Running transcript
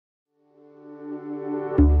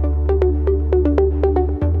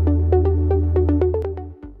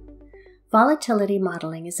Volatility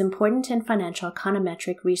modeling is important in financial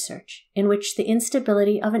econometric research, in which the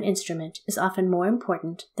instability of an instrument is often more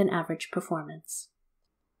important than average performance.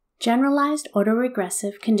 Generalized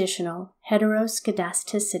autoregressive conditional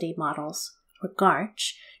heteroscedasticity models, or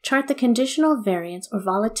Garch, chart the conditional variance or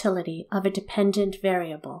volatility of a dependent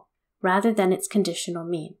variable, rather than its conditional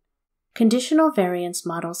mean. Conditional variance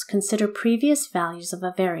models consider previous values of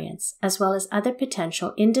a variance, as well as other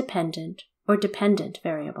potential independent or dependent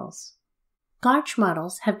variables. Garch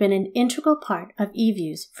models have been an integral part of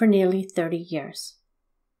EViews for nearly 30 years.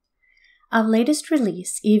 Our latest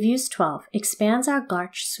release, EViews 12, expands our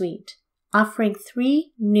Garch suite, offering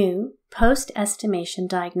 3 new post-estimation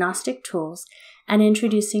diagnostic tools and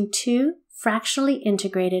introducing 2 fractionally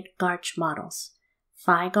integrated Garch models,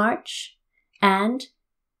 FIGARCH and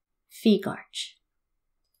FIEGARCH.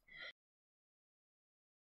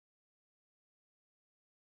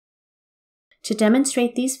 To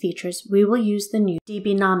demonstrate these features, we will use the new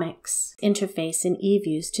DBnomics interface in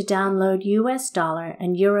EViews to download US dollar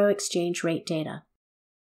and euro exchange rate data.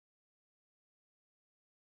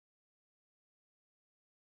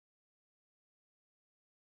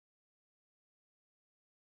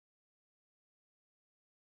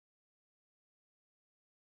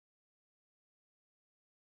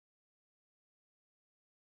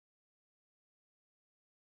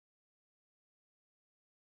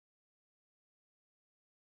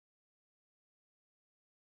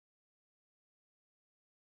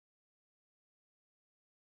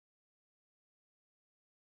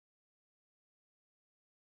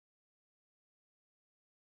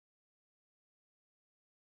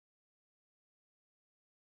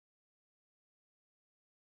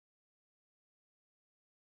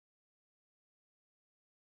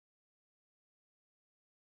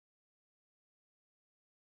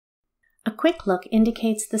 A quick look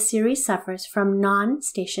indicates the series suffers from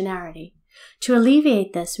non-stationarity. To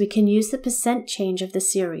alleviate this, we can use the percent change of the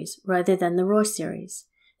series rather than the raw series.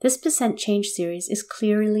 This percent change series is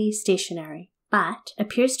clearly stationary, but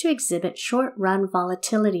appears to exhibit short-run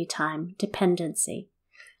volatility time dependency,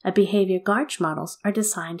 a behavior Garch models are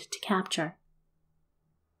designed to capture.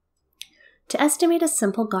 To estimate a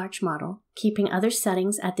simple Garch model, keeping other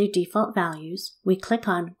settings at their default values, we click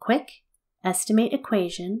on Quick, Estimate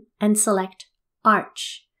Equation, and select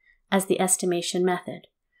ARCH as the estimation method.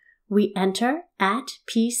 We enter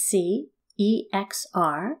 @PCEXR,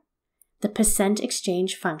 the percent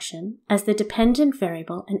exchange function, as the dependent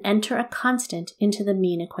variable and enter a constant into the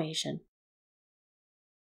mean equation.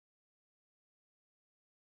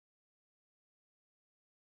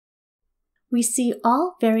 We see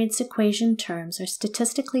all variance equation terms are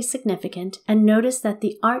statistically significant and notice that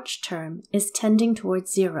the ARCH term is tending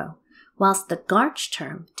towards 0. Whilst the Garch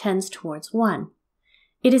term tends towards 1.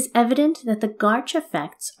 It is evident that the Garch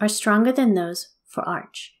effects are stronger than those for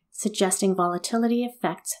ARCH, suggesting volatility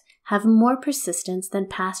effects have more persistence than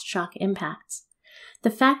past shock impacts.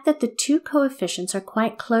 The fact that the 2 coefficients are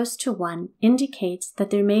quite close to 1 indicates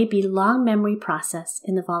that there may be long memory process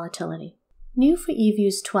in the volatility. New for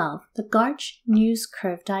EViews 12, the Garch news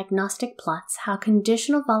curve diagnostic plots how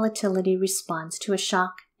conditional volatility responds to a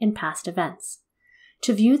shock in past events.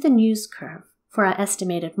 To view the news curve for our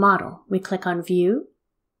estimated model, we click on View,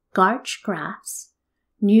 Garch Graphs,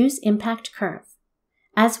 News Impact Curve.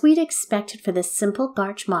 As we'd expected for this simple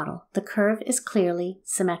Garch model, the curve is clearly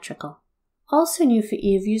symmetrical. Also new for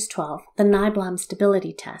EViews 12, the Nyblom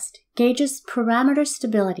stability test gauges parameter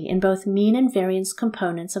stability in both mean and variance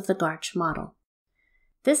components of the Garch model.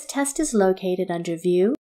 This test is located under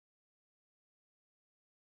View,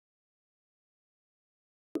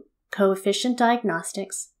 Coefficient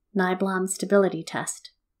Diagnostics, Nyblom Stability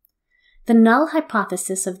Test. The null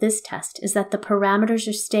hypothesis of this test is that the parameters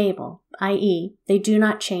are stable, i.e., they do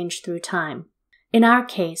not change through time. In our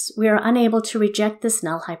case, we are unable to reject this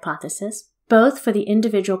null hypothesis, both for the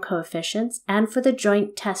individual coefficients and for the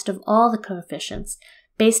joint test of all the coefficients,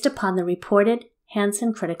 based upon the reported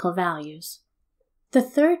Hansen critical values. The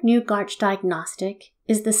third new Garch diagnostic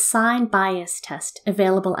is the Sine bias test,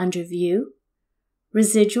 available under View,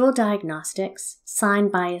 Residual Diagnostics, Sine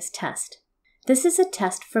Bias Test. This is a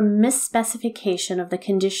test for misspecification of the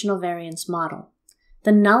conditional variance model.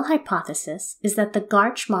 The null hypothesis is that the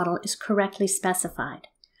Garch model is correctly specified.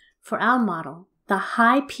 For our model, the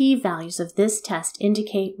high p-values of this test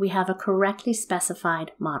indicate we have a correctly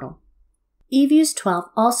specified model. EViews 12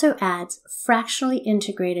 also adds fractionally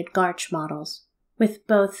integrated Garch models, with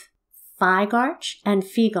both FIGARCH and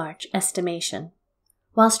FIEGARCH estimation.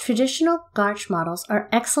 Whilst traditional Garch models are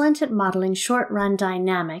excellent at modeling short-run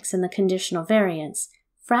dynamics in the conditional variance,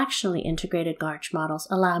 fractionally integrated Garch models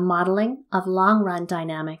allow modeling of long-run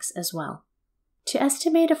dynamics as well. To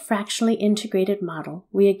estimate a fractionally integrated model,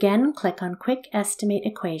 we again click on Quick Estimate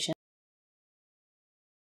Equation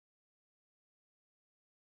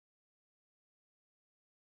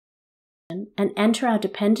and enter our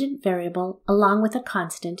dependent variable along with a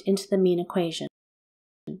constant into the mean equation.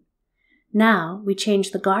 Now we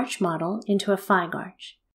change the Garch model into a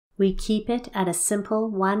FIGARCH. We keep it at a simple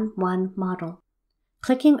 1-1 model.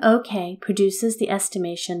 Clicking OK produces the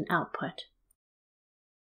estimation output.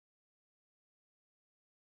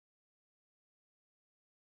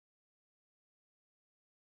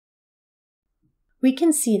 We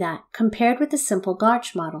can see that, compared with the simple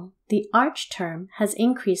Garch model, the arch term has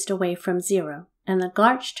increased away from 0, and the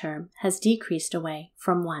Garch term has decreased away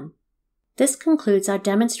from 1. This concludes our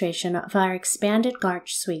demonstration of our expanded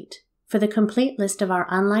Garch suite. For the complete list of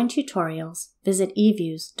our online tutorials, visit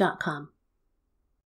EViews.com.